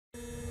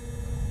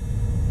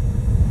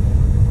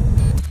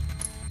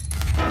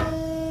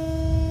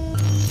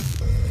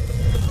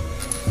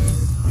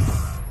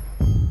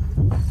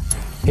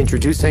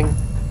Introducing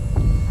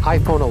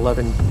iPhone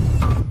 11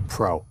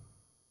 Pro.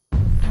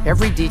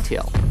 Every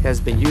detail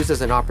has been used as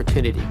an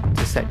opportunity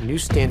to set new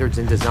standards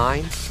in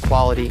design,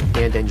 quality,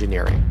 and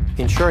engineering,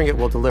 ensuring it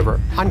will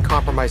deliver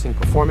uncompromising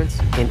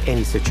performance in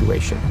any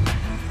situation.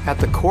 At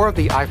the core of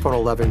the iPhone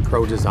 11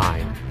 Pro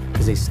design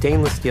is a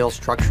stainless steel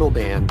structural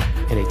band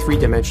and a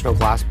three-dimensional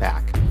glass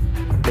back,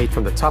 made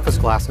from the toughest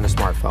glass in a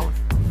smartphone.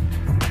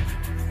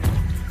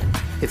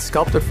 It's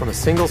sculpted from a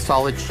single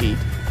solid sheet,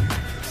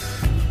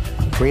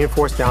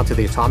 reinforced down to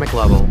the atomic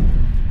level,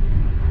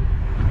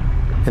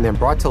 and then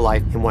brought to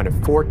life in one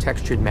of 4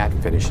 textured matte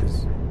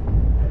finishes.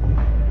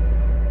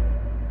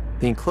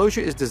 The enclosure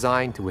is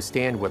designed to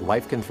withstand what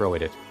life can throw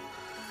at it.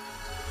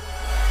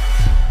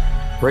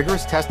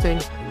 Rigorous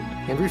testing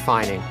and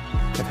refining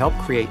have helped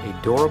create a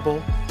durable,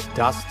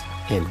 dust,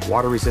 and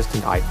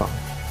water-resistant iPhone.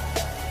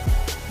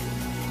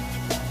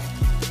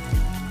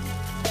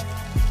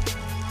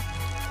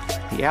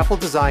 The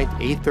Apple-designed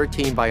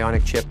A13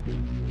 Bionic chip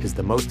is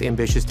the most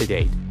ambitious to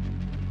date.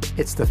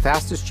 It's the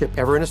fastest chip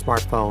ever in a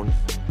smartphone,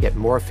 yet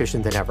more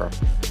efficient than ever.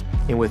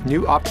 And with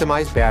new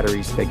optimized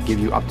batteries that give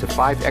you up to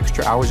 5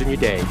 extra hours in your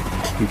day,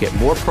 you get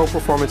more pro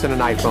performance in an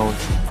iPhone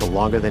for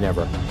longer than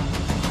ever.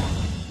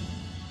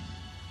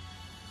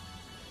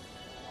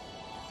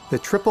 The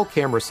triple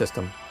camera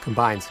system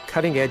combines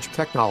cutting-edge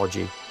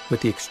technology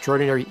with the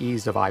extraordinary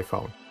ease of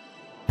iPhone.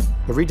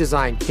 The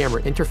redesigned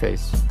camera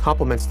interface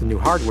complements the new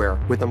hardware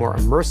with a more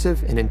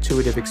immersive and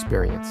intuitive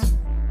experience.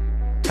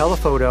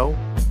 Telephoto,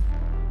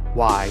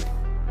 wide,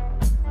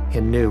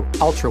 and new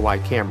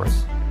ultra-wide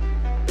cameras.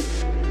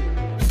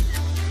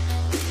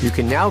 You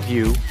can now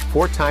view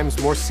 4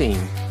 times more scene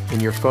in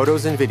your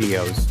photos and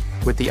videos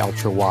with the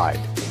ultra-wide.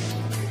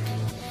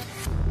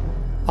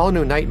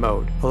 All-new night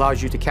mode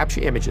allows you to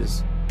capture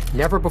images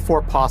never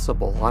before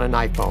possible on an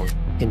iPhone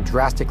in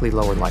drastically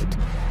lower light.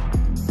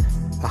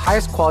 The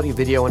highest quality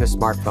video in a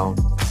smartphone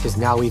is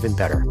now even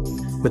better.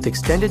 With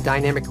extended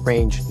dynamic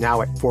range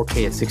now at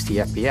 4K at 60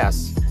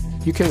 FPS,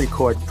 you can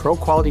record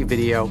pro-quality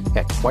video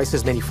at twice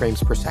as many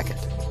frames per second.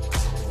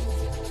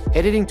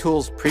 Editing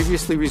tools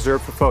previously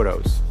reserved for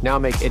photos now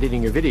make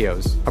editing your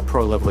videos a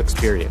pro-level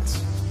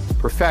experience.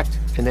 Perfect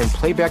and then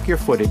play back your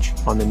footage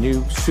on the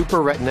new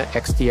Super Retina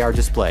XDR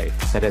display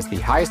that has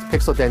the highest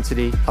pixel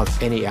density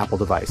of any Apple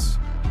device.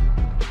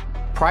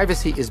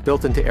 Privacy is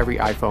built into every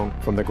iPhone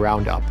from the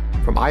ground up.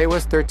 From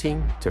iOS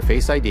 13 to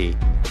Face ID,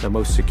 the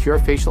most secure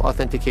facial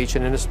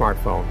authentication in a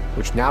smartphone,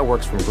 which now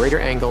works from greater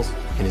angles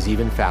and is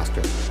even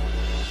faster.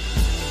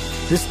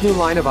 This new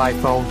line of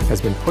iPhone has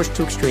been pushed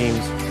to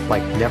extremes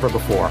like never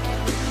before,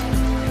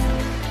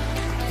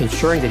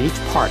 ensuring that each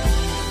part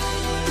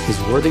is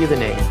worthy of the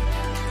name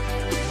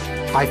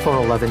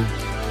iPhone 11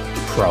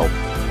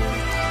 Pro.